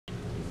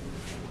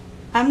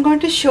I'm going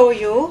to show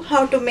you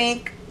how to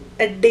make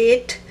a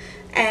date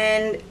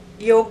and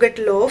yogurt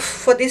loaf.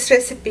 For this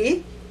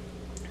recipe,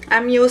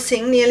 I'm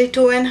using nearly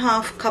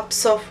 2.5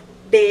 cups of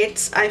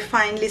dates. I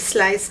finely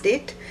sliced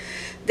it.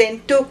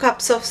 Then 2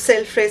 cups of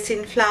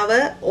self-raising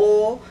flour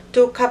or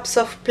 2 cups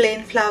of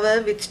plain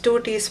flour with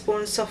 2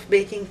 teaspoons of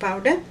baking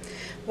powder.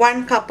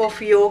 1 cup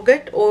of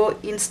yogurt, or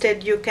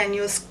instead you can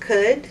use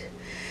curd,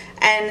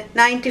 and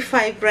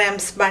 95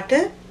 grams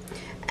butter,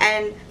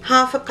 and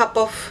half a cup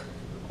of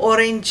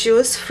orange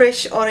juice,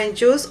 fresh orange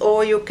juice,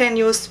 or you can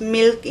use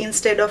milk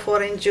instead of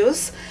orange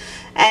juice,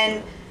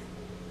 and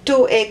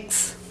 2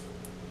 eggs,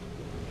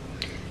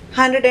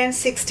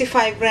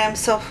 165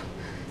 grams of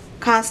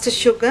caster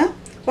sugar.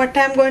 What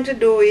I'm going to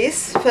do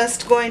is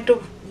first going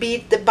to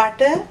beat the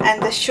butter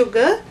and the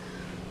sugar.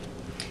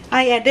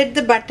 I added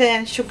the butter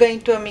and sugar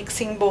into a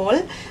mixing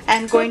bowl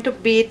and going to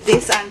beat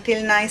this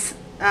until nice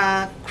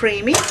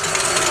creamy.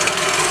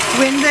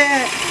 When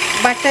the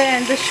butter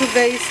and the sugar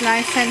is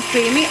nice and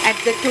creamy, add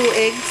the 2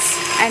 eggs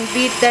and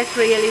beat that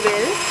really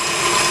well.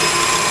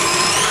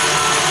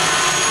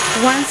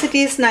 Once it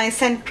is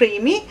nice and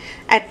creamy,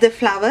 add the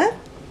flour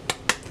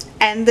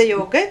and the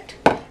yogurt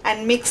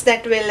and mix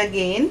that well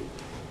again.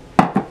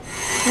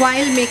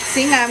 While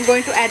mixing, I am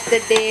going to add the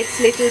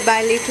dates little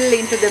by little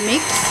into the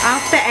mix.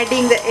 After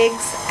adding the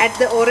eggs, add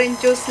the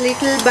orange juice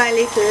little by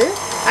little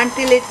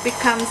until it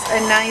becomes a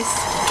nice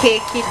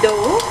cakey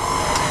dough.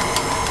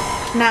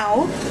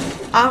 Now,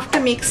 after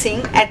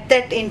mixing, add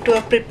that into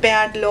a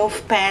prepared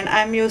loaf pan.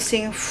 I am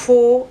using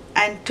 4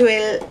 and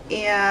 12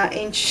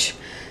 inch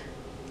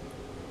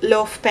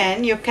loaf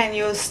pan. You can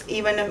use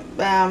even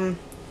a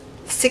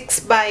 6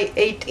 by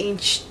 8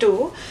 inch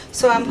too.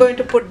 So I'm going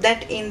to put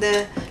that in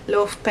the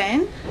loaf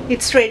pan.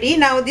 It's ready.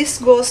 Now this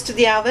goes to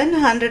the oven,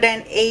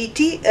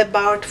 180,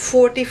 about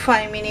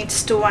 45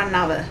 minutes to 1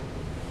 hour.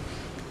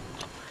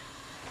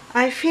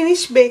 I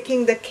finished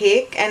baking the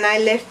cake and I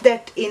left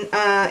that in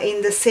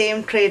the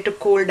same tray to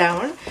cool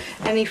down.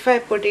 And if I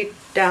put it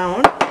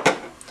down,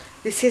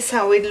 this is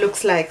how it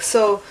looks like.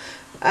 So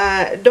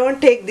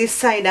don't take this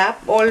side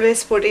up,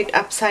 always put it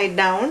upside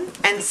down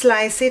and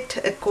slice it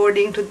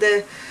according to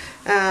the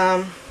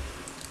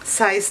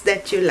size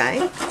that you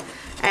like.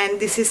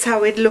 And this is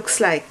how it looks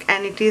like,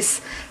 and it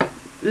is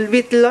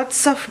with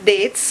lots of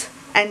dates,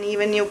 and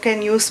even you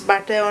can use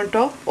butter on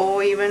top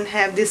or even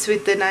have this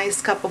with a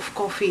nice cup of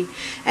coffee.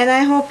 And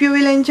I hope you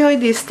will enjoy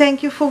this.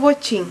 Thank you for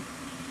watching.